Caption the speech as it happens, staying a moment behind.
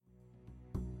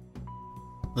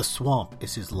The swamp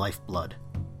is his lifeblood,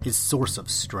 his source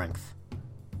of strength.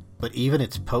 But even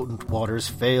its potent waters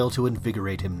fail to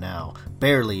invigorate him now.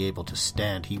 Barely able to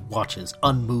stand, he watches,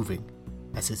 unmoving,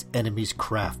 as his enemy's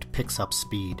craft picks up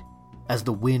speed. As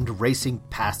the wind racing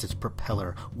past its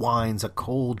propeller whines a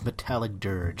cold metallic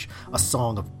dirge, a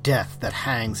song of death that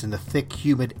hangs in the thick,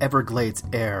 humid Everglades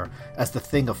air as the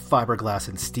thing of fiberglass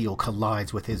and steel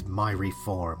collides with his miry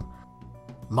form.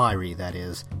 Miry, that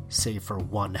is, save for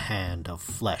one hand of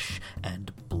flesh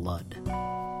and blood.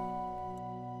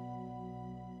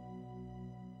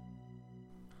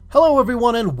 Hello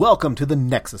everyone and welcome to the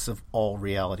Nexus of All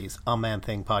Realities, a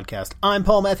Man-Thing podcast. I'm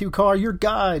Paul Matthew Carr, your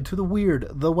guide to the weird,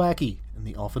 the wacky, and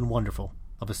the often wonderful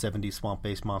of a 70s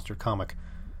swamp-based monster comic.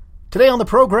 Today on the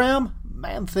program,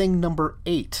 Man-Thing number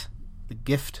 8, The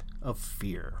Gift of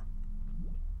Fear.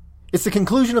 It's the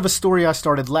conclusion of a story I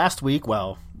started last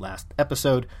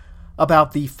episode,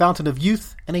 about the Fountain of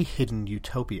Youth and a hidden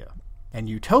utopia. And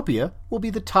utopia will be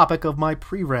the topic of my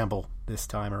pre-ramble this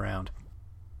time around.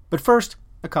 But first,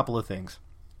 a couple of things.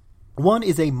 One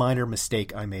is a minor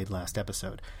mistake I made last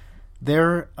episode.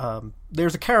 There's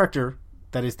a character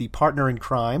that is the partner in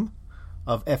crime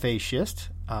of F.A. Schist,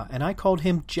 and I called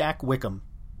him Jack Wickham.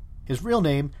 His real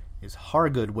name is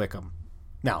Hargood Wickham.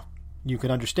 Now, you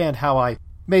can understand how I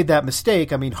made that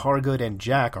mistake. I mean, Hargood and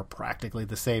Jack are practically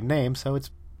the same name, so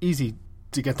it's easy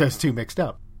to get those two mixed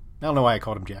up. I don't know why I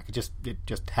called him Jack. It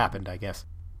just happened, I guess.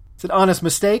 It's an honest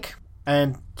mistake,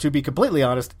 and to be completely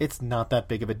honest, it's not that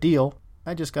big of a deal.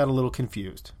 I just got a little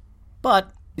confused.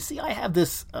 But, you see, I have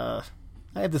this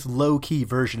low-key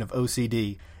version of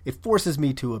OCD. It forces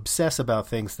me to obsess about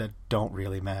things that don't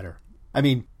really matter. I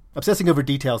mean, obsessing over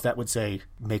details that would say,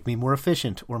 make me more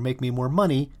efficient, or make me more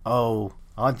money, I'll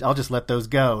just let those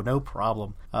go, no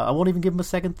problem. I won't even give them a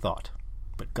second thought.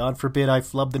 But God forbid I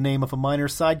flub the name of a minor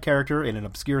side character in an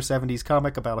obscure 70s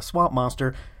comic about a swamp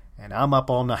monster, and I'm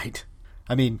up all night.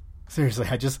 I mean, seriously,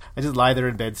 I just lie there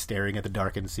in bed staring at the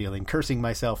darkened ceiling, cursing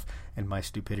myself and my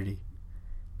stupidity.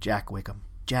 Jack Wickham.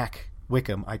 Jack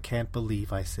Wickham. I can't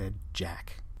believe I said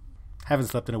Jack. Haven't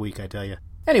slept in a week, I tell you.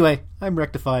 Anyway, I'm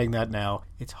rectifying that now.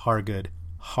 It's Hargood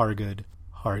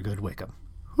Wickham.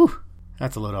 Whew,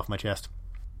 that's a load off my chest.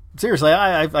 Seriously,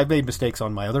 I've made mistakes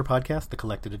on my other podcast, The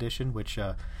Collected Edition, which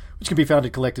can be found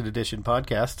at Collected Edition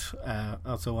Podcast,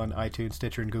 also on iTunes,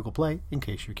 Stitcher, and Google Play, in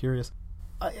case you're curious.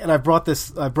 And I brought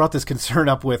this concern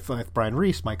up with Brian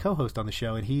Reese, my co-host on the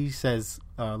show, and he says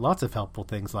lots of helpful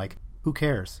things like, who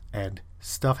cares? And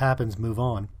stuff happens, move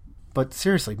on. But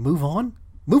seriously, move on?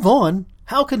 Move on?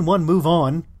 How can one move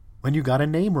on when you got a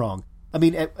name wrong? I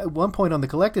mean, at one point on the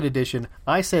Collected Edition,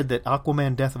 I said that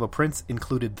Aquaman Death of a Prince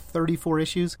included 34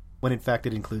 issues, when in fact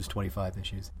it includes 25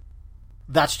 issues.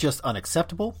 That's just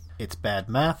unacceptable, it's bad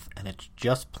math, and it's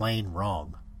just plain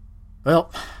wrong.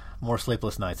 Well, more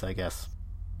sleepless nights, I guess.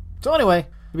 So anyway,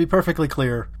 to be perfectly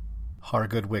clear,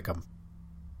 Hargood Wickham.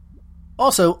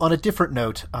 Also, on a different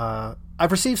note,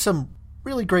 I've received some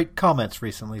really great comments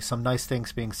recently, some nice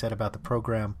things being said about the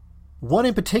program. One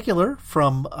in particular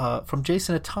from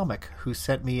Jason Atomic, who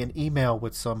sent me an email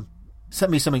with some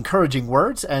encouraging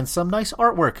words and some nice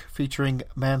artwork featuring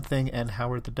Man-Thing and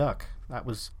Howard the Duck. That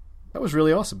was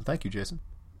really awesome. Thank you, Jason.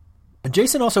 And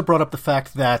Jason also brought up the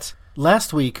fact that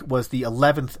last week was the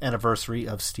 11th anniversary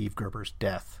of Steve Gerber's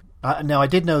death. Now, I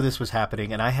did know this was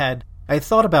happening, and I had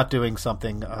thought about doing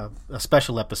something, a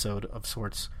special episode of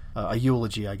sorts, a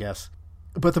eulogy, I guess.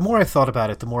 But the more I thought about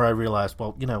it, the more I realized,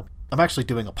 well, you know, I'm actually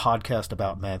doing a podcast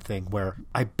about Man-Thing where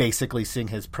I basically sing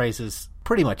his praises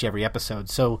pretty much every episode,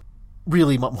 so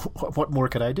really, what more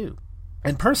could I do?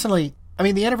 And personally, I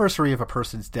mean, the anniversary of a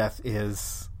person's death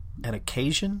is an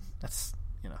occasion. That's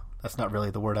not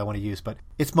really the word I want to use, but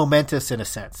it's momentous in a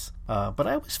sense. But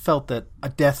I always felt that a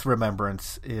death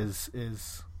remembrance is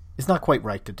not quite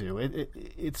right to do.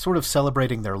 It's sort of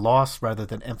celebrating their loss rather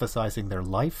than emphasizing their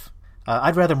life.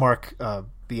 I'd rather mark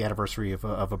the anniversary of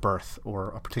a birth or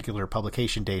a particular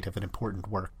publication date of an important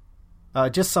work.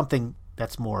 Just something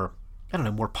that's more,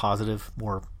 more positive,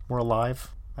 more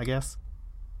alive, I guess.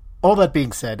 All that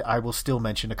being said, I will still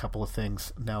mention a couple of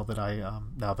things now that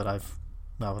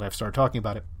I've started talking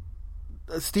about it.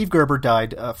 Steve Gerber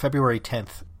died February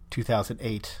 10th,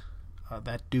 2008.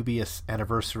 That dubious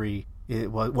anniversary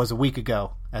was a week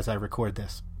ago as I record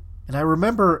this. And I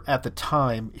remember at the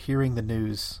time hearing the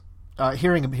news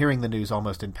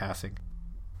almost in passing.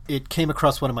 It came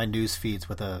across one of my news feeds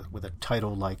with a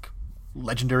title like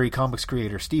 "Legendary Comics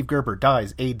Creator Steve Gerber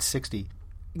Dies, Age 60,"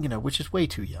 which is way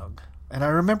too young. And I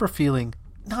remember feeling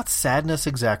not sadness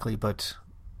exactly, but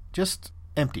just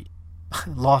empty.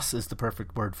 Loss is the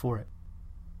perfect word for it.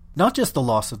 Not just the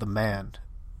loss of the man,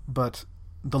 but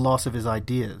the loss of his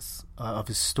ideas, of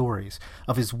his stories,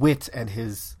 of his wit, and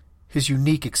his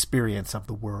unique experience of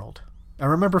the world. I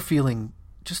remember feeling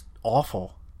just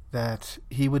awful that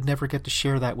he would never get to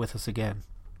share that with us again.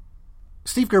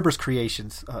 Steve Gerber's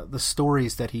creations, the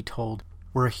stories that he told,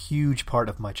 were a huge part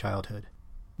of my childhood.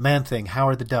 Man-Thing,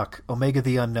 Howard the Duck, Omega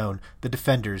the Unknown, The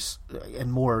Defenders,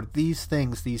 and more. These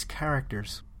things, these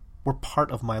characters, were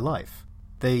part of my life.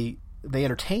 They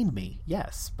entertained me,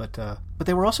 yes, but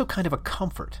they were also kind of a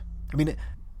comfort. I mean,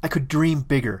 I could dream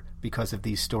bigger because of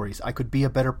these stories. I could be a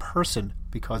better person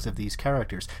because of these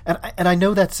characters. And I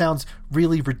know that sounds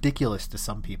really ridiculous to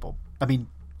some people. I mean,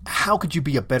 how could you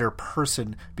be a better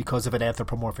person because of an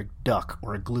anthropomorphic duck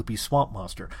or a gloopy swamp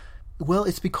monster? Well,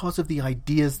 it's because of the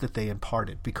ideas that they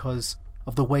imparted, because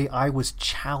of the way I was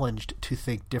challenged to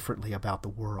think differently about the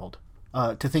world,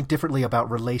 to think differently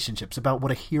about relationships, about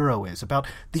what a hero is, about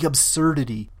the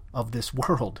absurdity of this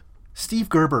world. Steve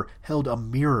Gerber held a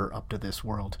mirror up to this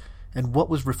world, and what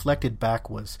was reflected back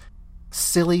was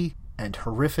silly and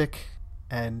horrific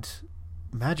and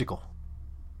magical.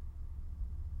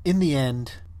 In the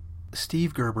end,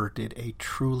 Steve Gerber did a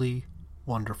truly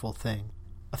wonderful thing.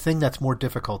 A thing that's more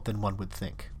difficult than one would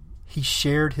think. He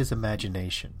shared his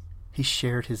imagination. He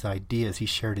shared his ideas. He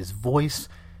shared his voice.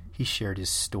 He shared his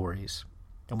stories.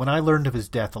 And when I learned of his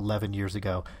death 11 years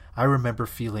ago, I remember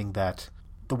feeling that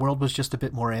the world was just a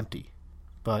bit more empty.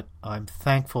 But I'm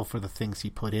thankful for the things he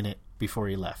put in it before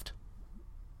he left.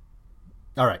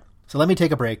 All right, so let me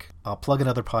take a break. I'll plug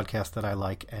another podcast that I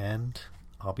like, and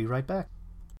I'll be right back.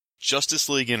 Justice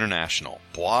League International,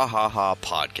 Bwahaha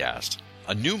Podcast.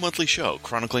 A new monthly show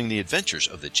chronicling the adventures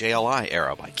of the JLI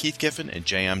era by Keith Giffen and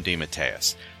J.M.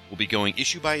 DeMatteis. We'll be going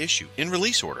issue by issue in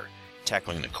release order,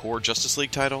 tackling the core Justice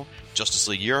League title, Justice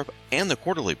League Europe, and the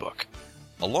quarterly book.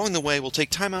 Along the way, we'll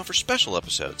take time out for special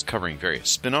episodes covering various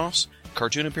spin-offs,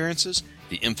 cartoon appearances,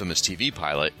 the infamous TV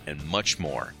pilot, and much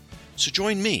more. So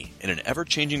join me in an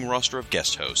ever-changing roster of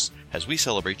guest hosts as we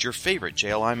celebrate your favorite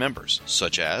JLI members,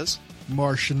 such as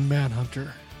Martian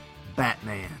Manhunter,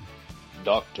 Batman,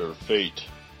 Dr. Fate,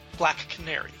 Black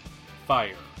Canary,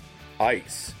 Fire,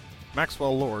 Ice,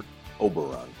 Maxwell Lord,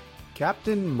 Oberon,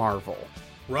 Captain Marvel,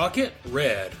 Rocket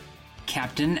Red,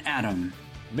 Captain Atom,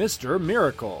 Mr.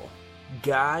 Miracle,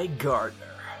 Guy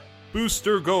Gardner,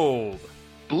 Booster Gold,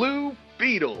 Blue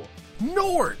Beetle,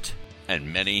 Nort,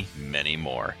 and many, many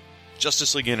more.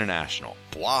 Justice League International,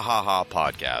 Bwahaha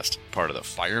Podcast, part of the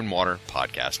Fire and Water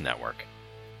Podcast Network.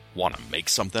 Want to make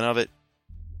something of it?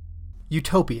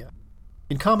 Utopia.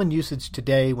 In common usage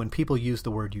today, when people use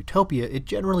the word utopia, it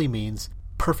generally means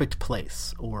perfect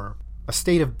place, or a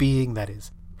state of being that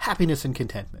is happiness and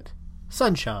contentment.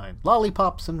 Sunshine,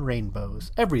 lollipops and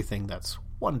rainbows, everything that's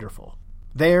wonderful.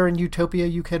 There in Utopia,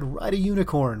 you can ride a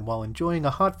unicorn while enjoying a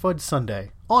hot fudge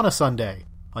sundae, on a Sunday,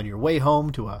 on your way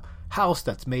home to a house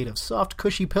that's made of soft,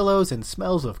 cushy pillows and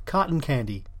smells of cotton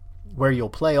candy, where you'll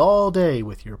play all day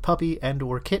with your puppy and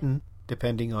or kitten,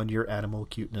 depending on your animal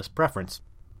cuteness preference.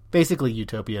 Basically,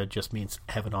 Utopia just means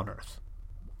heaven on earth.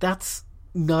 That's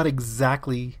not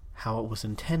exactly how it was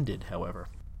intended, however.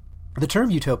 The term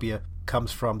utopia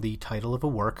comes from the title of a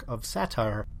work of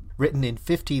satire written in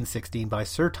 1516 by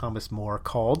Sir Thomas More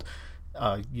called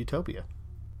Utopia.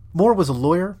 More was a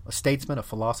lawyer, a statesman, a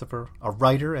philosopher, a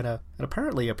writer, and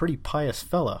apparently a pretty pious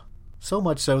fella. So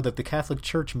much so that the Catholic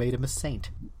Church made him a saint.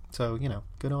 So,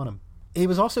 good on him. He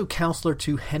was also counselor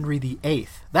to Henry VIII.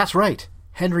 That's right,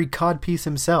 Henry Codpiece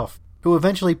himself, who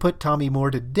eventually put Tommy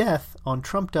Moore to death on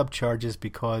trumped-up charges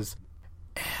because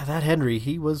that Henry,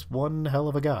 he was one hell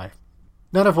of a guy.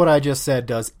 None of what I just said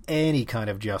does any kind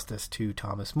of justice to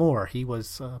Thomas More. He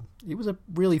was a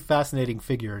really fascinating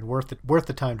figure and worth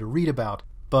the time to read about,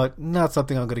 but not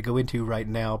something I'm going to go into right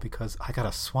now because I got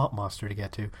a swamp monster to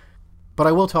get to. But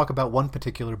I will talk about one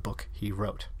particular book he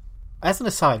wrote. As an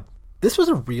aside, this was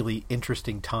a really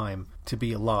interesting time to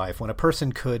be alive when a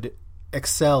person could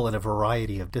excel in a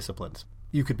variety of disciplines.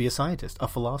 You could be a scientist, a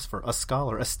philosopher, a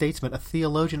scholar, a statesman, a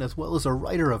theologian, as well as a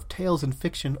writer of tales and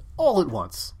fiction all at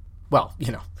once. Well,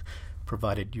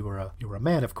 provided you were a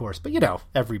man, of course, but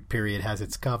every period has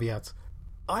its caveats.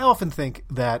 I often think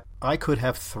that I could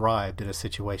have thrived in a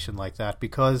situation like that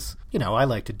because, I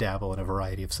like to dabble in a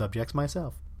variety of subjects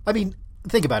myself. I mean,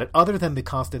 think about it. Other than the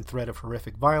constant threat of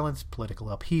horrific violence, political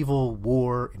upheaval,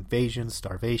 war, invasion,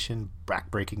 starvation,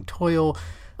 back-breaking toil,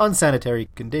 unsanitary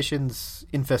conditions,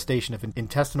 infestation of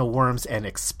intestinal worms, and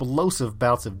explosive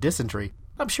bouts of dysentery,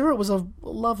 I'm sure it was a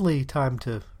lovely time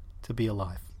to be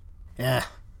alive.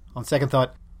 On second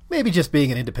thought, maybe just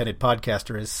being an independent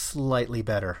podcaster is slightly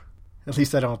better. At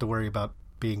least I don't have to worry about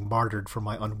being martyred for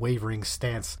my unwavering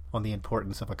stance on the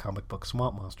importance of a comic book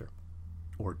swamp monster.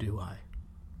 Or do I?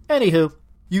 Anywho,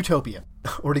 Utopia,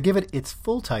 or to give it its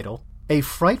full title, a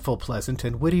frightful, pleasant,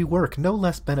 and witty work no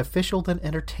less beneficial than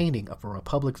entertaining of a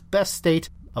republic's best state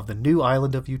of the new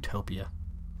island of Utopia.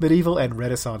 Medieval and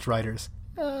Renaissance writers,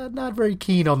 not very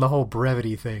keen on the whole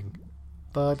brevity thing,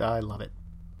 but I love it.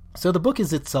 So the book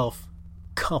is itself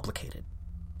complicated.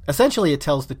 Essentially, it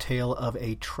tells the tale of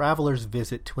a traveler's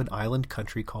visit to an island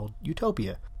country called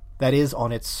Utopia, that is,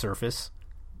 on its surface,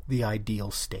 the ideal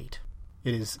state.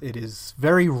 It is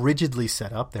very rigidly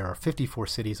set up. There are 54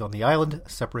 cities on the island,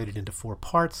 separated into 4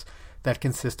 parts, that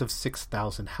consist of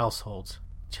 6,000 households.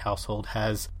 Each household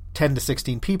has 10 to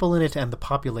 16 people in it, and the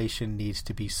population needs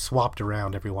to be swapped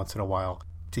around every once in a while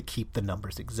to keep the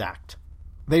numbers exact.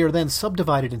 They are then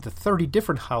subdivided into 30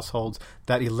 different households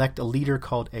that elect a leader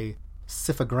called a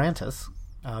Syphagrantus.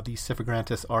 These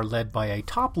Syphagrantus are led by a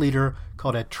top leader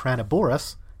called a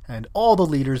Tranaboras, and all the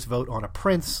leaders vote on a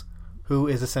prince, who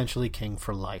is essentially king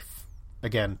for life.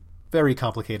 Again, very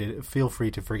complicated. Feel free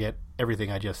to forget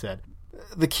everything I just said.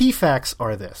 The key facts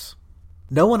are this.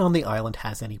 No one on the island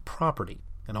has any property,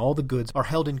 and all the goods are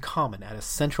held in common at a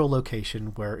central location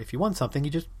where if you want something, you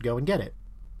just go and get it.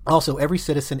 Also, every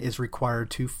citizen is required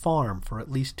to farm for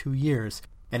at least 2 years,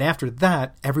 and after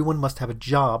that, everyone must have a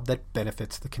job that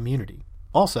benefits the community.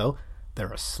 Also, there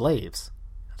are slaves.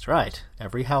 That's right,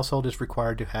 every household is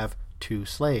required to have 2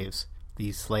 slaves.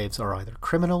 These slaves are either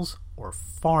criminals or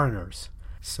foreigners.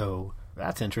 So,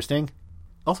 that's interesting.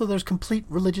 Also, there's complete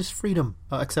religious freedom,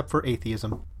 except for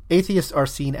atheism. Atheists are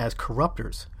seen as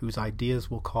corruptors, whose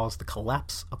ideas will cause the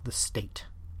collapse of the state.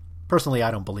 Personally, I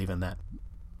don't believe in that.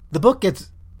 The book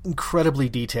gets incredibly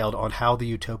detailed on how the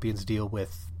Utopians deal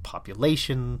with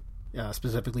population,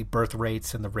 specifically birth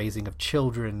rates and the raising of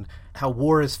children, how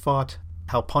war is fought,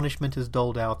 how punishment is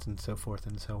doled out, and so forth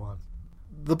and so on.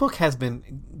 The book has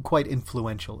been quite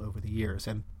influential over the years,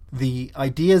 and the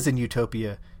ideas in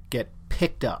Utopia get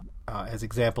picked up as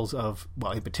examples of,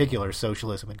 well, in particular,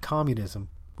 socialism and communism,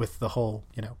 with the whole,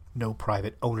 no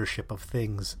private ownership of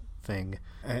things thing.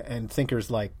 And thinkers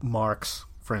like Marx,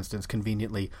 for instance,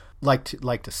 conveniently like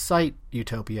to cite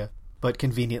Utopia, but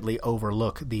conveniently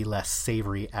overlook the less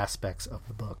savory aspects of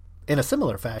the book. In a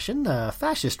similar fashion,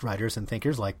 fascist writers and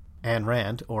thinkers like Ayn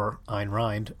Rand, or Ayn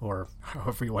Rand, or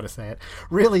however you want to say it,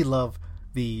 really love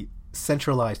the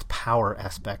centralized power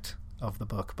aspect of the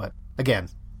book, but again,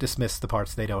 dismiss the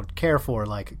parts they don't care for,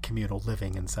 like communal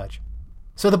living and such.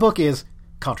 So the book is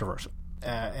controversial,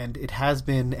 and it has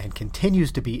been and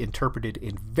continues to be interpreted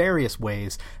in various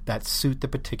ways that suit the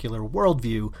particular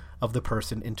worldview of the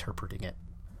person interpreting it.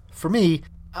 For me,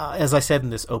 as I said in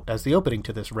this as the opening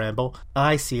to this ramble,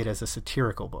 I see it as a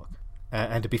satirical book.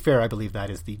 And to be fair, I believe that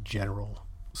is the general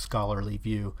scholarly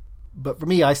view. But for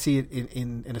me, I see it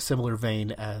in a similar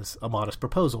vein as A Modest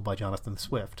Proposal by Jonathan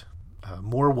Swift.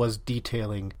 Moore was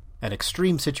detailing an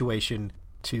extreme situation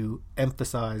to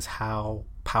emphasize how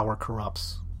power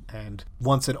corrupts. And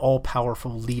once an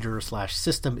all-powerful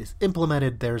leader/system is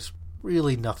implemented, there's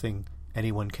really nothing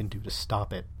anyone can do to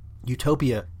stop it.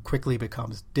 Utopia quickly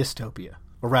becomes dystopia.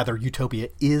 Or rather, Utopia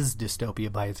is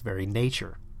dystopia by its very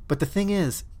nature. But the thing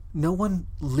is, no one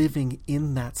living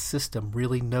in that system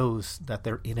really knows that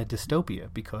they're in a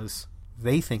dystopia because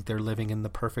they think they're living in the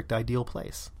perfect ideal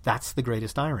place. That's the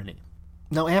greatest irony.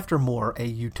 Now, after Moore, a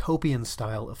utopian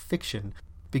style of fiction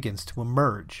begins to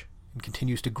emerge and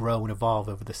continues to grow and evolve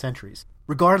over the centuries.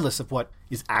 Regardless of what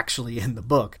is actually in the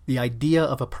book, the idea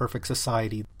of a perfect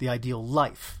society, the ideal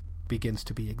life, begins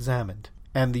to be examined.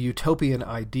 And the utopian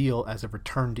ideal as a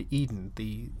return to Eden,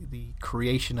 the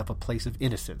creation of a place of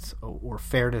innocence or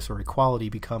fairness or equality,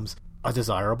 becomes a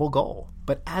desirable goal.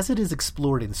 But as it is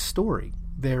explored in story,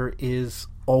 there is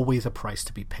always a price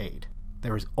to be paid.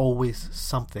 There is always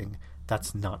something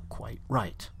that's not quite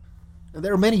right.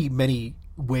 There are many, many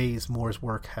ways Moore's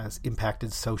work has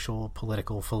impacted social,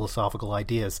 political, philosophical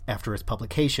ideas after its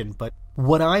publication, but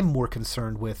what I'm more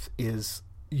concerned with is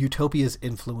Utopia's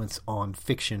influence on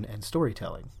fiction and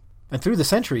storytelling. And through the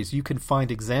centuries, you can find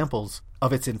examples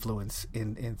of its influence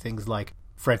in things like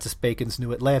Francis Bacon's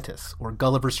New Atlantis, or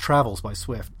Gulliver's Travels by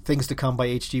Swift, Things to Come by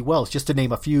H.G. Wells, just to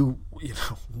name a few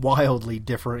wildly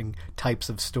differing types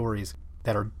of stories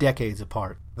that are decades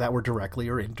apart, that were directly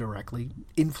or indirectly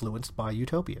influenced by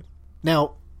Utopia.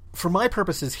 Now, for my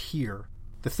purposes here,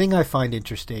 the thing I find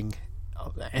interesting,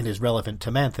 and is relevant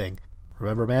to Man-Thing,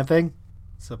 remember Man-Thing?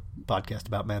 It's a podcast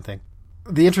about Man-Thing.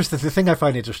 The thing I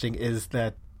find interesting is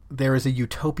that there is a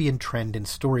utopian trend in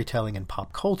storytelling and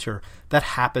pop culture that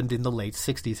happened in the late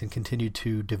 60s and continued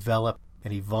to develop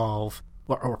and evolve,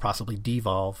 or possibly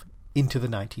devolve, into the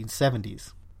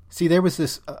 1970s. See, there was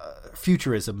this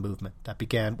futurism movement that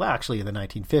began, well, actually in the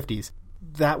 1950s,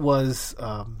 that was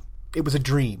it was a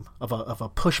dream of a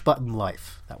push-button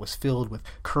life that was filled with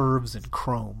curves and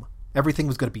chrome. Everything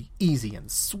was going to be easy and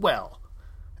swell,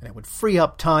 and it would free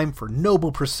up time for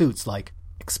noble pursuits like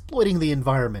exploiting the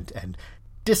environment and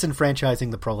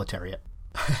disenfranchising the proletariat.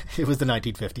 It was the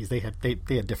 1950s. They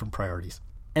had different priorities.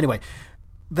 Anyway,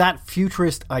 that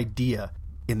futurist idea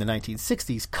in the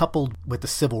 1960s coupled with the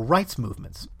civil rights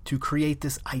movements to create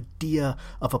this idea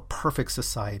of a perfect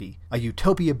society, a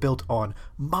utopia built on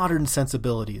modern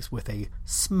sensibilities with a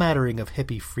smattering of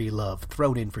hippie free love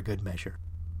thrown in for good measure.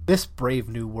 This brave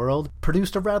new world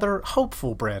produced a rather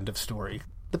hopeful brand of story.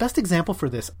 The best example for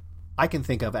this I can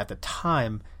think of at the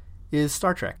time is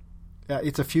Star Trek.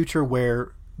 It's a future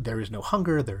where there is no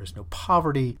hunger, there is no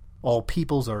poverty, all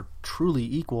peoples are truly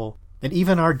equal, and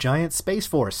even our giant space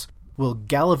force will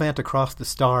gallivant across the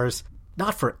stars,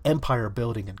 not for empire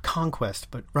building and conquest,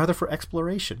 but rather for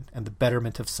exploration and the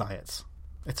betterment of science.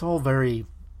 It's all very,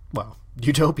 well,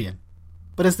 utopian.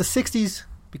 But as the 60s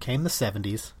became the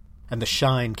 70s, and the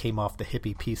shine came off the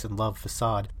hippie peace and love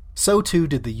facade, so too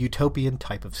did the utopian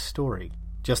type of story.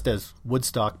 Just as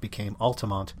Woodstock became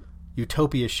Altamont,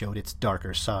 utopia showed its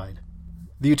darker side.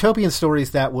 The utopian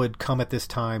stories that would come at this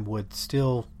time would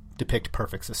still depict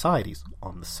perfect societies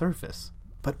on the surface,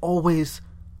 but always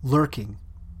lurking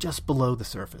just below the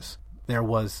surface. There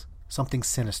was something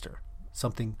sinister,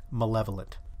 something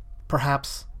malevolent.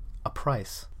 Perhaps a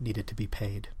price needed to be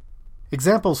paid.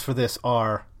 Examples for this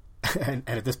are, and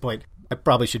at this point, I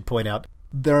probably should point out,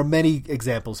 there are many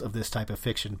examples of this type of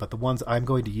fiction, but the ones I'm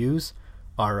going to use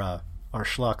are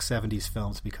schlock 70s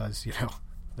films because,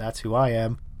 that's who I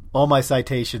am. All my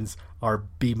citations are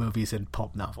B-movies and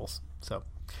pulp novels. So,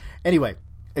 anyway,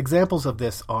 examples of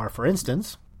this are, for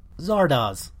instance,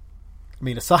 Zardoz. I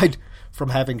mean, aside from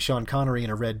having Sean Connery in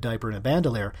a red diaper and a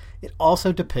bandolier, it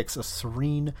also depicts a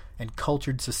serene and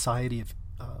cultured society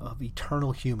of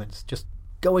eternal humans just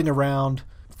going around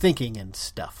thinking and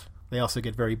stuff. They also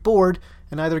get very bored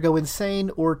and either go insane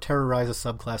or terrorize a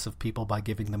subclass of people by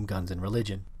giving them guns and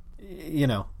religion.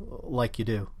 Like you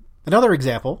do. Another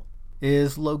example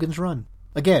is Logan's Run.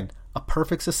 Again, a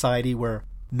perfect society where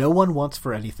no one wants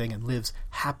for anything and lives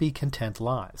happy, content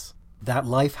lives. That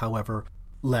life, however,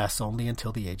 lasts only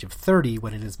until the age of 30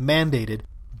 when it is mandated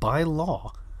by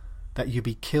law that you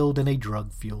be killed in a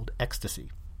drug-fueled ecstasy,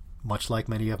 much like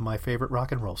many of my favorite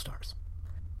rock and roll stars.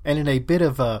 And in a bit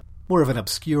of more of an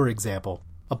obscure example,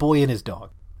 A Boy and His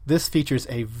Dog. This features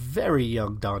a very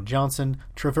young Don Johnson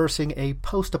traversing a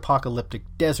post-apocalyptic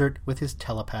desert with his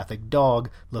telepathic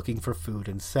dog looking for food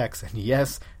and sex. And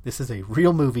yes, this is a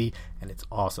real movie, and it's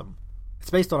awesome. It's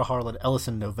based on a Harlan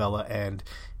Ellison novella, and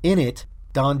in it,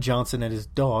 Don Johnson and his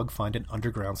dog find an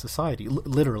underground society.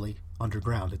 Literally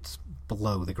underground. It's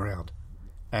below the ground.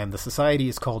 And the society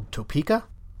is called Topeka,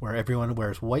 where everyone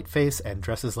wears whiteface and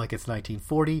dresses like it's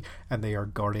 1940, and they are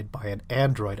guarded by an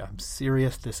android. I'm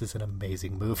serious, this is an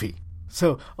amazing movie.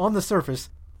 So, on the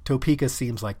surface, Topeka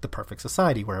seems like the perfect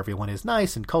society, where everyone is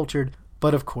nice and cultured,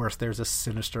 but of course there's a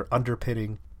sinister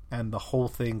underpinning, and the whole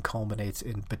thing culminates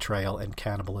in betrayal and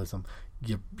cannibalism.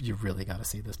 You really gotta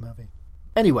see this movie.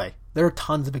 Anyway, there are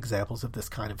tons of examples of this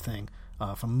kind of thing,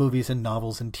 from movies and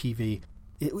novels and TV.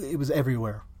 It was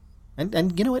everywhere.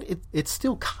 And you know what? It's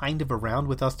still kind of around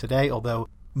with us today, although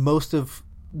most of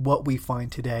what we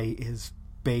find today is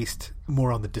based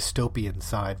more on the dystopian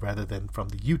side rather than from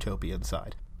the utopian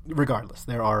side. Regardless,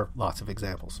 there are lots of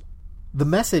examples. The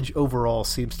message overall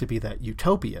seems to be that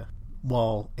utopia,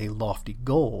 while a lofty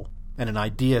goal and an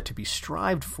idea to be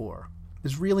strived for,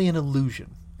 is really an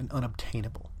illusion and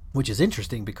unobtainable. Which is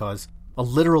interesting because a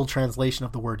literal translation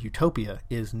of the word utopia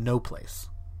is no place.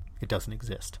 It doesn't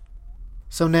exist.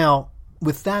 So now,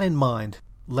 with that in mind,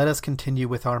 let us continue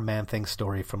with our Man-Thing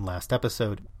story from last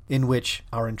episode, in which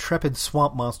our intrepid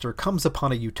swamp monster comes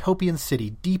upon a utopian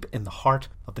city deep in the heart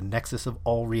of the nexus of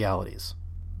all realities.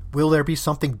 Will there be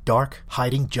something dark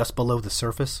hiding just below the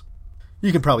surface?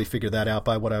 You can probably figure that out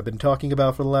by what I've been talking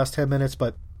about for the last 10 minutes,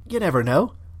 but you never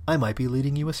know. I might be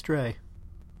leading you astray.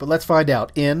 But let's find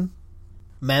out in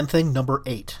Man-Thing number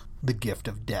 8, The Gift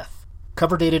of Death.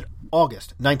 Cover dated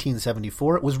August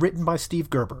 1974, it was written by Steve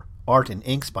Gerber, art and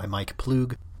inks by Mike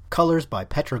Plug, colors by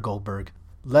Petra Goldberg,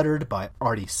 lettered by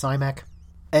Artie Simak,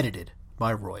 edited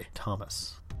by Roy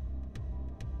Thomas.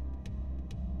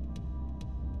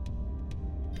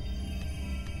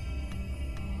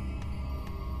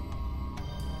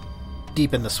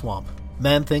 Deep in the swamp,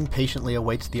 Man-Thing patiently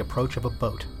awaits the approach of a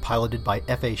boat piloted by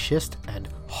F.A. Schist and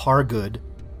Hargood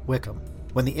Wickham.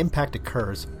 When the impact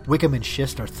occurs, Wickham and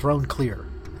Schist are thrown clear,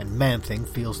 and Man-Thing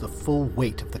feels the full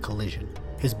weight of the collision.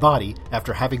 His body,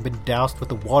 after having been doused with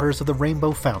the waters of the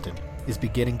Rainbow Fountain, is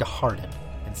beginning to harden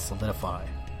and solidify.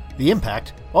 The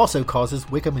impact also causes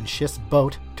Wickham and Schist's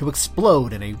boat to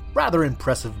explode in a rather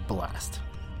impressive blast.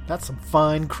 That's some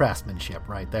fine craftsmanship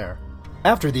right there.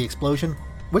 After the explosion,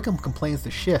 Wickham complains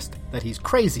to Schist that he's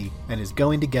crazy and is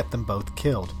going to get them both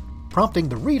killed, prompting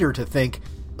the reader to think,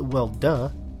 well, duh.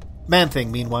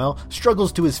 Man-Thing, meanwhile,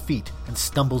 struggles to his feet and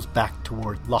stumbles back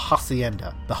toward La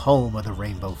Hacienda, the home of the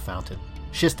Rainbow Fountain.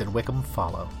 Schist and Wickham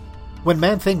follow. When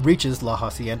Man-Thing reaches La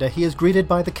Hacienda, he is greeted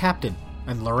by the captain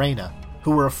and Lorena,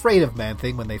 who were afraid of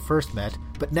Man-Thing when they first met,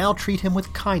 but now treat him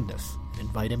with kindness and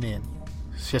invite him in.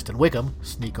 Schist and Wickham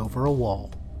sneak over a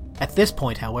wall. At this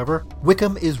point, however,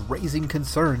 Wickham is raising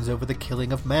concerns over the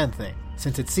killing of Man-Thing,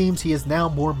 since it seems he is now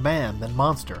more man than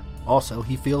monster. Also,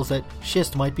 he feels that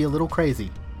Schist might be a little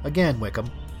crazy. Again, Wickham,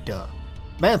 duh.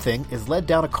 Man-Thing is led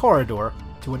down a corridor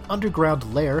to an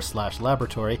underground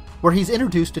lair/laboratory where he's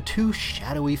introduced to two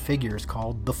shadowy figures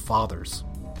called the Fathers.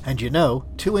 And you know,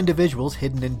 two individuals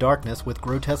hidden in darkness with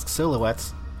grotesque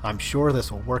silhouettes. I'm sure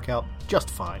this will work out just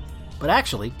fine. But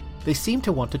actually, they seem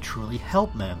to want to truly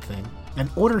help Man-Thing and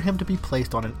order him to be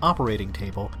placed on an operating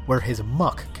table where his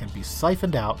muck can be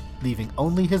siphoned out, leaving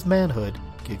only his manhood,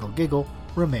 giggle giggle,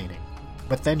 remaining.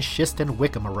 But then Schist and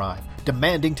Wickham arrive,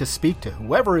 demanding to speak to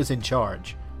whoever is in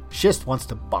charge. Schist wants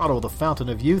to bottle the Fountain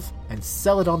of Youth and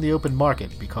sell it on the open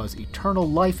market because eternal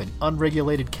life and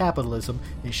unregulated capitalism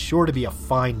is sure to be a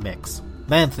fine mix.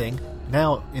 Man-Thing,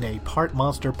 now in a part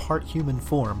monster, part human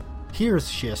form, hears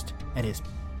Schist and is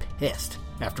pissed.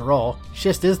 After all,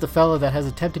 Schist is the fella that has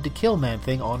attempted to kill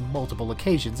Man-Thing on multiple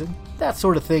occasions, and that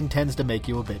sort of thing tends to make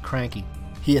you a bit cranky.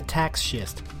 He attacks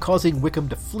Schist, causing Wickham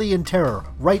to flee in terror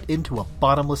right into a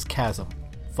bottomless chasm,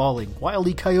 falling Wile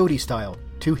E. Coyote style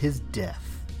to his death.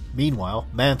 Meanwhile,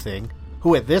 Man-Thing,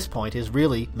 who at this point is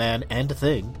really man and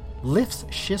thing, lifts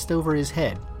Schist over his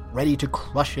head, ready to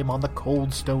crush him on the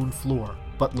cold stone floor.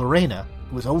 But Lorena,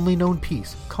 who has only known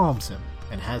peace, calms him,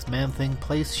 and has Man-Thing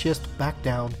place Schist back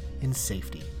down in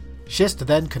safety. Schist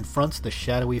then confronts the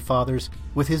shadowy Fathers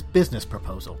with his business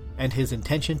proposal and his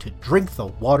intention to drink the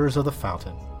waters of the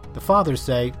fountain. The Fathers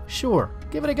say, "Sure,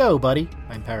 give it a go, buddy,"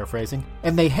 I'm paraphrasing,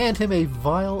 and they hand him a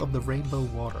vial of the rainbow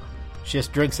water.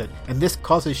 Schist drinks it, and this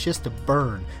causes Schist to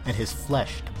burn and his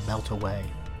flesh to melt away.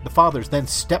 The Fathers then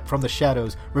step from the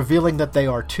shadows, revealing that they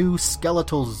are two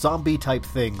skeletal zombie-type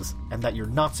things, and that you're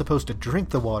not supposed to drink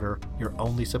the water, you're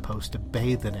only supposed to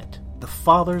bathe in it. The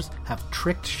Fathers have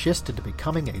tricked Schist into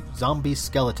becoming a zombie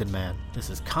skeleton man.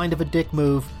 This is kind of a dick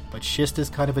move, but Schist is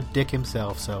kind of a dick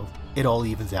himself, so it all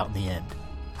evens out in the end.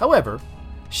 However,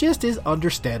 Schist is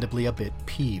understandably a bit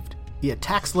peeved. He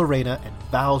attacks Lorena and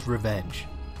vows revenge.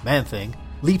 Man-Thing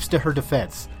leaps to her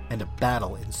defense, and a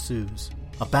battle ensues.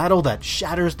 A battle that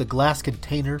shatters the glass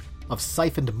container of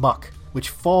siphoned muck, which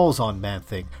falls on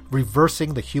Man-Thing,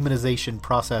 reversing the humanization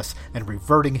process and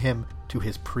reverting him to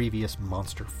his previous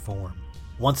monster form.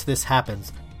 Once this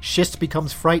happens, Schist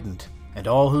becomes frightened, and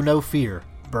all who know fear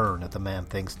burn at the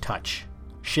Man-Thing's touch.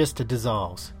 Schist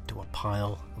dissolves to a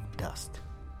pile of dust.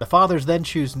 The Fathers then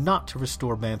choose not to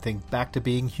restore Man-Thing back to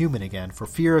being human again for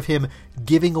fear of him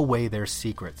giving away their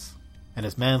secrets. And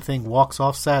as Man-Thing walks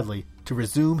off sadly to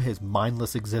resume his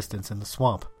mindless existence in the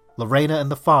swamp, Lorena and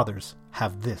the Fathers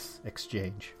have this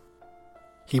exchange.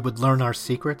 "He would learn our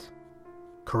secret?"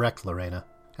 "Correct, Lorena,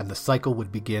 and the cycle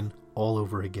would begin all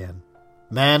over again.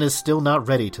 Man is still not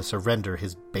ready to surrender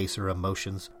his baser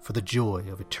emotions for the joy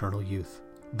of eternal youth.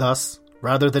 Thus,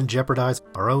 rather than jeopardize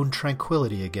our own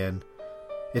tranquility again,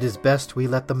 it is best we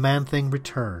let the Man-Thing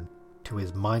return to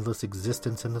his mindless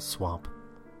existence in the swamp.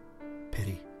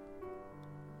 Pity."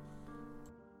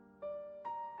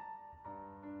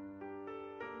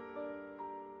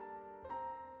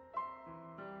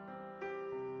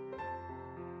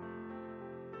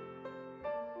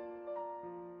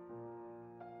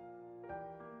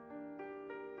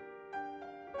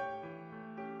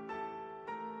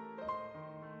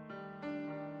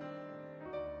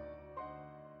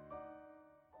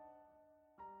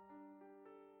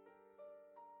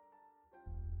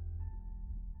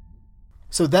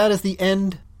 So that is the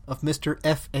end of Mr.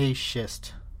 F.A.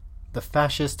 Schist, the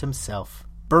fascist himself,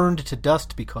 burned to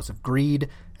dust because of greed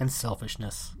and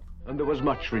selfishness. And there was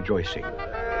much rejoicing.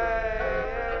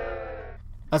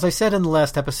 As I said in the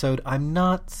last episode, I'm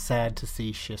not sad to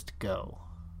see Schist go.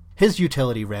 His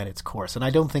utility ran its course, and I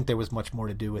don't think there was much more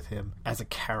to do with him as a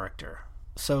character.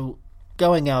 So,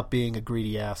 going out being a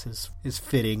greedy ass is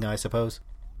fitting, I suppose.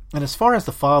 And as far as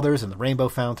the Fathers and the Rainbow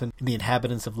Fountain and the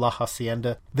inhabitants of La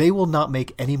Hacienda, they will not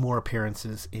make any more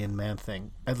appearances in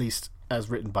Man-Thing, at least as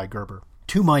written by Gerber.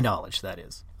 To my knowledge, that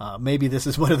is. Maybe this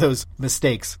is one of those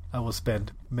mistakes I will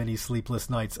spend many sleepless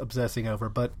nights obsessing over,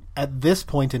 but at this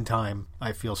point in time,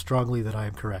 I feel strongly that I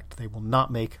am correct. They will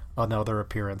not make another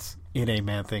appearance in a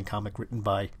Man-Thing comic written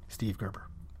by Steve Gerber.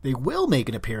 They will make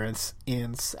an appearance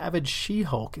in Savage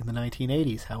She-Hulk in the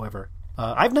 1980s, however.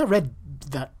 I've not read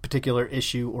that particular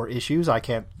issue or issues. I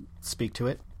can't speak to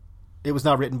it. It was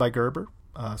not written by Gerber,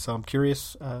 so I'm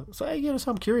curious. So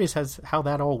I'm curious as how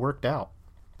that all worked out.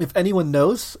 If anyone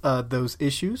knows those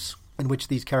issues in which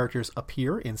these characters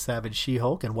appear in Savage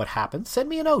She-Hulk and what happens, send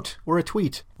me a note or a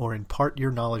tweet or impart your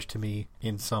knowledge to me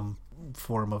in some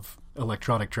form of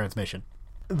electronic transmission.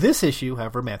 This issue,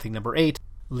 however, Man-Thing number 8,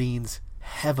 leans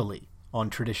heavily on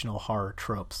traditional horror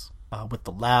tropes, with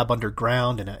the lab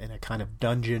underground in a kind of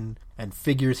dungeon and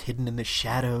figures hidden in the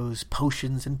shadows,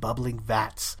 potions and bubbling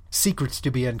vats, secrets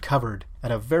to be uncovered,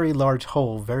 and a very large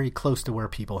hole very close to where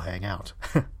people hang out.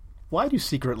 Why do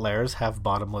secret lairs have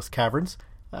bottomless caverns?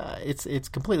 It's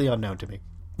completely unknown to me.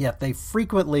 Yet they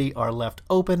frequently are left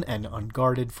open and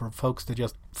unguarded for folks to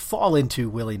just fall into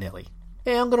willy-nilly.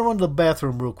 Hey, I'm going to run to the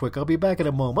bathroom real quick. I'll be back in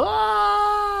a moment.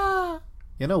 Ah!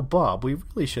 You know, Bob, we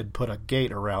really should put a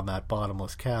gate around that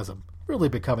bottomless chasm. Really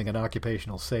becoming an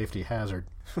occupational safety hazard.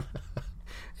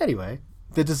 Anyway,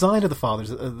 the design of the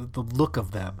fathers, the look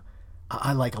of them,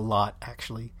 I like a lot,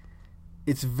 actually.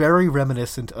 It's very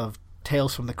reminiscent of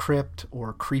Tales from the Crypt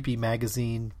or Creepy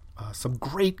Magazine. Some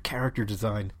great character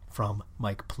design from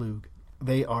Mike Ploog.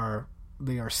 They are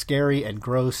scary and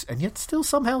gross, and yet still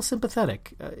somehow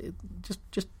sympathetic.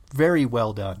 Just very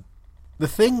well done. The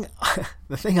thing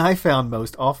I found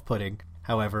most off-putting,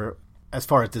 however, as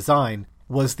far as design,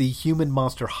 was the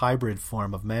human-monster hybrid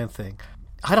form of Man-Thing.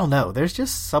 I don't know. There's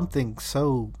just something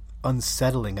so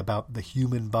unsettling about the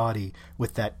human body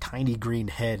with that tiny green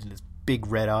head and his big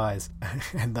red eyes,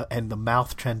 and the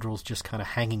mouth tendrils just kind of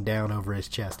hanging down over his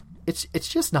chest. It's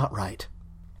just not right.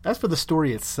 As for the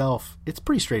story itself, it's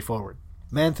pretty straightforward.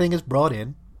 Man-Thing is brought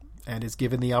in and is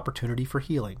given the opportunity for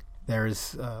healing. There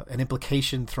is an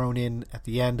implication thrown in at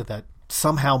the end that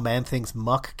somehow Man-Thing's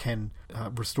muck can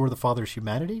restore the father's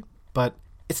humanity, but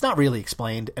it's not really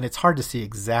explained, and it's hard to see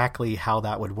exactly how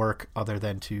that would work other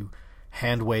than to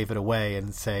hand wave it away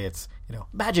and say it's,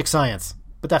 magic science.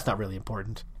 But that's not really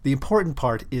important. The important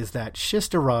part is that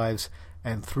Shist arrives,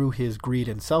 and through his greed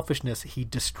and selfishness, he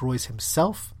destroys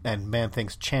himself and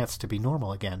Man-Thing's chance to be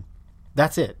normal again.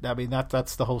 That's it. I mean,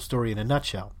 that's the whole story in a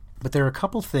nutshell. But there are a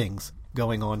couple things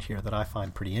going on here that I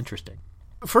find pretty interesting.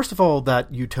 First of all,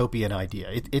 that utopian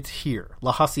idea. It's here.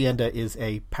 La Hacienda is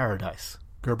a paradise.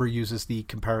 Gerber uses the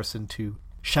comparison to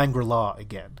Shangri-La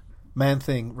again.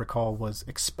 Man-Thing, recall, was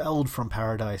expelled from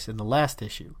paradise in the last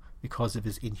issue because of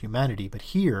his inhumanity, but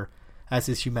here, as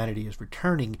his humanity is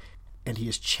returning and he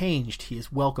is changed, he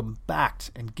is welcomed back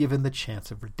and given the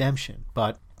chance of redemption.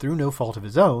 But through no fault of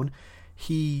his own,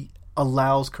 he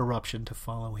allows corruption to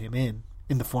follow him in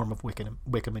the form of Wickham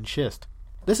and Shist.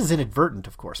 This is inadvertent,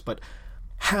 of course, but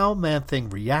how Man-Thing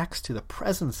reacts to the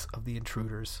presence of the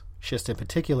intruders, Shist in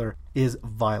particular, is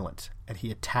violent, and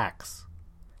he attacks.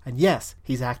 And yes,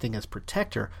 he's acting as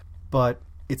protector, but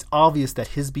it's obvious that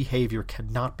his behavior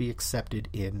cannot be accepted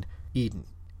in Eden,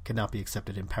 cannot be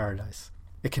accepted in paradise.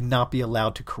 It cannot be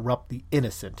allowed to corrupt the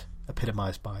innocent,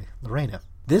 epitomized by Lorena.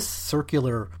 This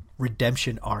circular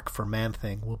redemption arc for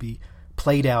Man-Thing will be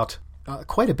played out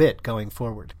quite a bit going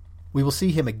forward. We will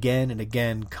see him again and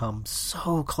again come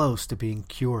so close to being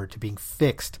cured, to being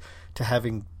fixed, to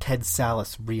having Ted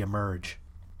Sallis reemerge.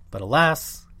 But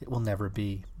alas, it will never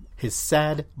be. His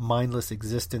sad, mindless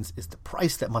existence is the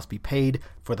price that must be paid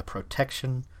for the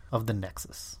protection of the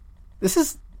Nexus. This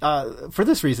is, for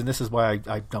this reason, this is why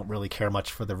I don't really care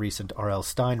much for the recent R.L.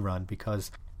 Stine run,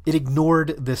 because it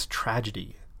ignored this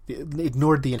tragedy. It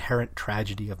ignored the inherent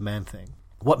tragedy of Man-Thing.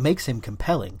 What makes him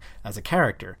compelling as a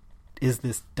character is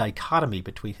this dichotomy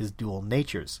between his dual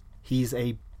natures. He's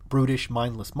a brutish,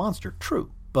 mindless monster,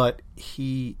 true, but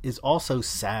he is also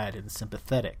sad and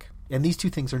sympathetic. And these two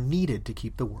things are needed to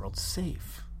keep the world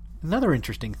safe. Another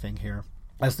interesting thing here,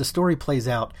 as the story plays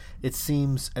out, it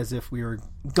seems as if we are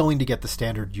going to get the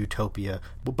standard utopia,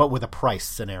 but with a price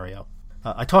scenario.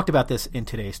 I talked about this in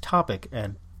today's topic,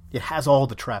 and it has all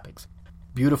the trappings.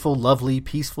 Beautiful, lovely,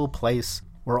 peaceful place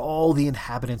where all the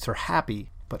inhabitants are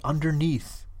happy, but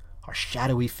underneath are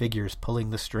shadowy figures pulling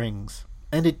the strings.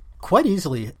 And it quite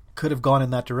easily could have gone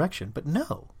in that direction, but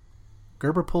no.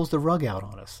 Gerber pulls the rug out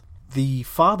on us. The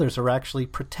fathers are actually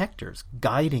protectors,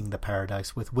 guiding the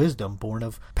paradise with wisdom born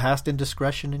of past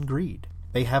indiscretion and greed.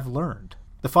 They have learned.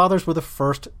 The fathers were the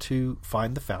first to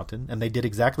find the fountain, and they did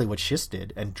exactly what Shist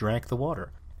did and drank the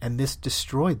water. and this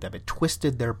destroyed them. It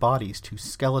twisted their bodies to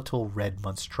skeletal red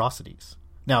monstrosities.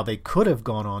 Now, they could have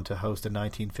gone on to host a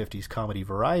 1950s comedy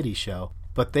variety show,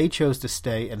 but they chose to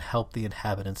stay and help the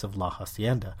inhabitants of La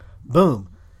Hacienda. Boom!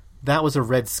 That was a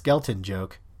red skeleton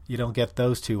joke. You don't get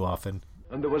those too often.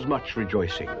 And there was much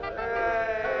rejoicing.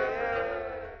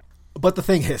 But the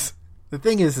thing is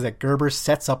that Gerber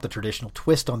sets up the traditional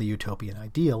twist on the utopian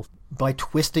ideal by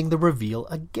twisting the reveal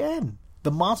again.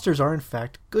 The monsters are in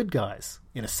fact good guys,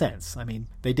 in a sense. I mean,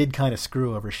 they did kind of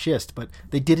screw over Schist, but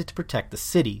they did it to protect the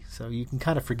city, so you can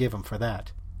kind of forgive them for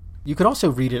that. You could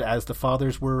also read it as the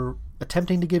fathers were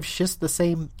attempting to give Schist the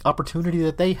same opportunity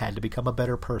that they had to become a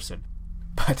better person.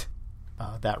 But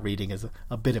that reading is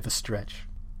a bit of a stretch.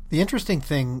 The interesting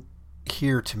thing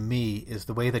here to me is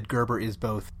the way that Gerber is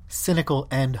both cynical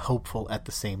and hopeful at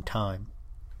the same time.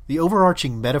 The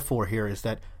overarching metaphor here is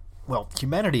that, well,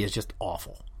 humanity is just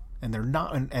awful, and they're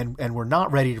not, and we're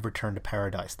not ready to return to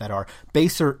paradise, that our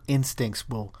baser instincts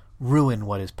will ruin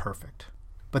what is perfect.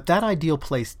 But that ideal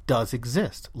place does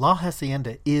exist. La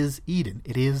Hacienda is Eden.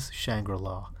 It is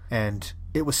Shangri-La. And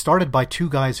it was started by two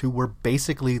guys who were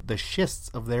basically the Schists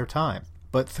of their time.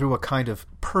 But through a kind of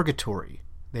purgatory,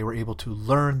 they were able to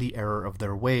learn the error of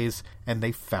their ways, and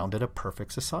they founded a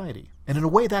perfect society. And in a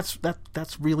way, that's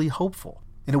really hopeful.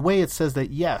 In a way, it says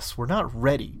that, yes, we're not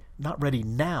ready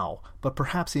now, but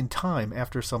perhaps in time,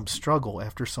 after some struggle,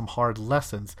 after some hard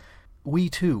lessons, we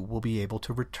too will be able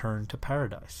to return to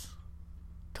paradise,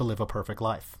 to live a perfect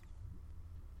life.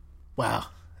 Wow,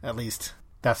 at least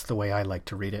that's the way I like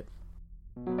to read it.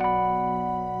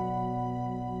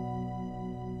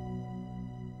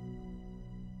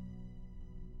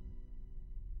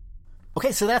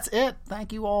 Okay, so that's it.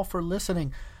 Thank you all for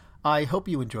listening. I hope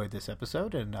you enjoyed this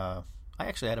episode, and I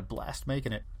actually had a blast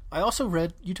making it. I also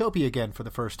read Utopia again for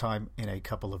the first time in a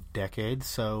couple of decades,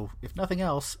 so if nothing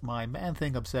else, my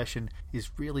Man-Thing obsession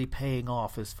is really paying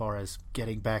off as far as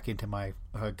getting back to my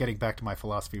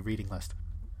philosophy reading list.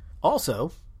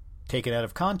 Also, taken out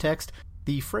of context,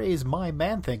 the phrase "my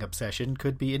Man-Thing obsession"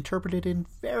 could be interpreted in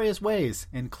various ways,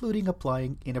 including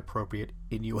applying inappropriate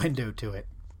innuendo to it.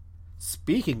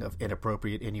 Speaking of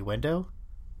inappropriate innuendo,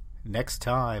 next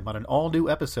time on an all-new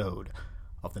episode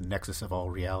of the Nexus of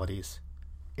All Realities,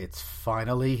 it's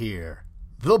finally here.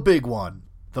 The big one.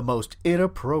 The most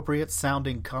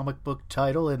inappropriate-sounding comic book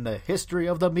title in the history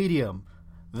of the medium.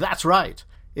 That's right.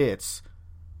 It's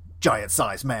Giant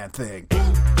Size Man-Thing.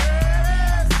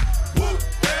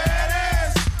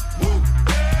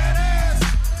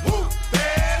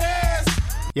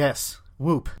 Yes,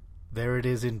 whoop. There it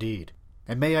is indeed.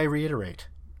 And may I reiterate,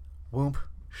 whoop,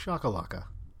 shakalaka,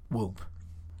 whoop.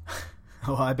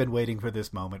 Oh, I've been waiting for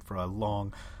this moment for a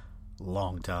long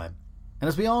time. And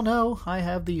as we all know, I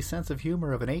have the sense of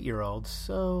humor of an 8-year-old,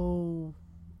 so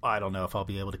I don't know if I'll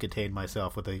be able to contain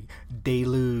myself with a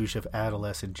deluge of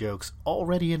adolescent jokes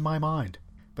already in my mind.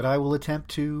 But I will attempt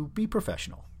to be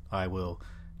professional. I will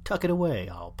tuck it away,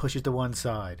 I'll push it to one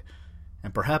side,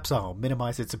 and perhaps I'll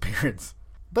minimize its appearance.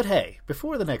 But hey,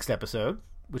 before the next episode,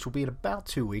 which will be in about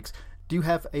 2 weeks, do you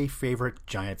have a favorite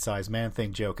giant-sized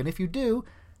Man-Thing joke? And if you do,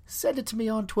 send it to me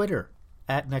on Twitter,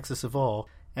 @NexusOfAll,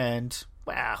 and,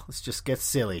 wow, let's just get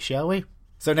silly, shall we?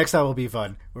 So next time will be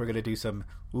fun. We're going to do some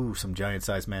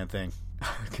giant-sized Man-Thing.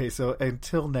 Okay, so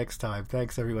until next time,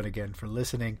 thanks everyone again for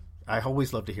listening. I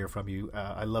always love to hear from you.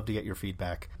 I love to get your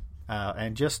feedback.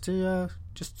 And just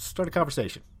start a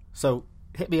conversation. So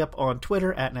hit me up on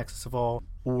Twitter, @NexusOfAll,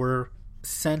 or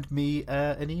send me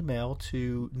an email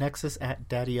to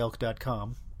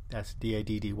nexus@daddyelk.com. That's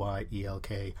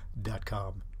DADDYELK.com.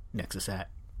 Nexus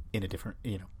in a different,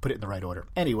 put it in the right order.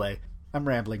 Anyway, I'm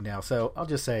rambling now, so I'll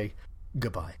just say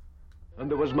goodbye. And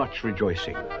there was much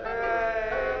rejoicing.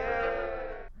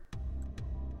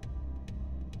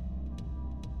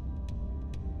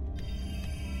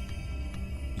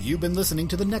 You've been listening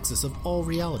to the Nexus of All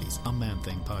Realities, a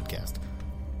Man-Thing podcast.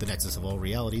 The Nexus of All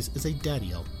Realities is a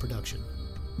Daddy Elk production.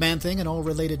 Man-Thing and all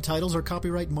related titles are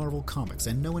copyright Marvel Comics,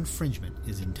 and no infringement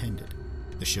is intended.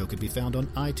 The show can be found on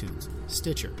iTunes,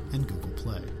 Stitcher, and Google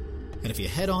Play. And if you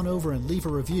head on over and leave a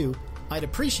review, I'd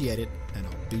appreciate it, and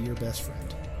I'll be your best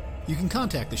friend. You can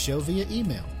contact the show via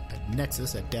email at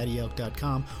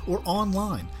nexus@daddyelk.com or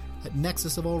online at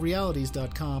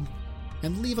nexusofallrealities.com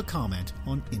and leave a comment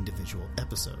on individual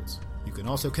episodes. You can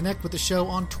also connect with the show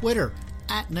on Twitter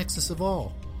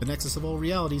 @NexusOfAll. The Nexus of All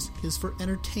Realities is for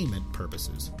entertainment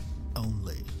purposes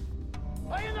only.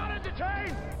 Are you not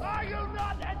entertained? Are you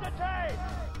not entertained?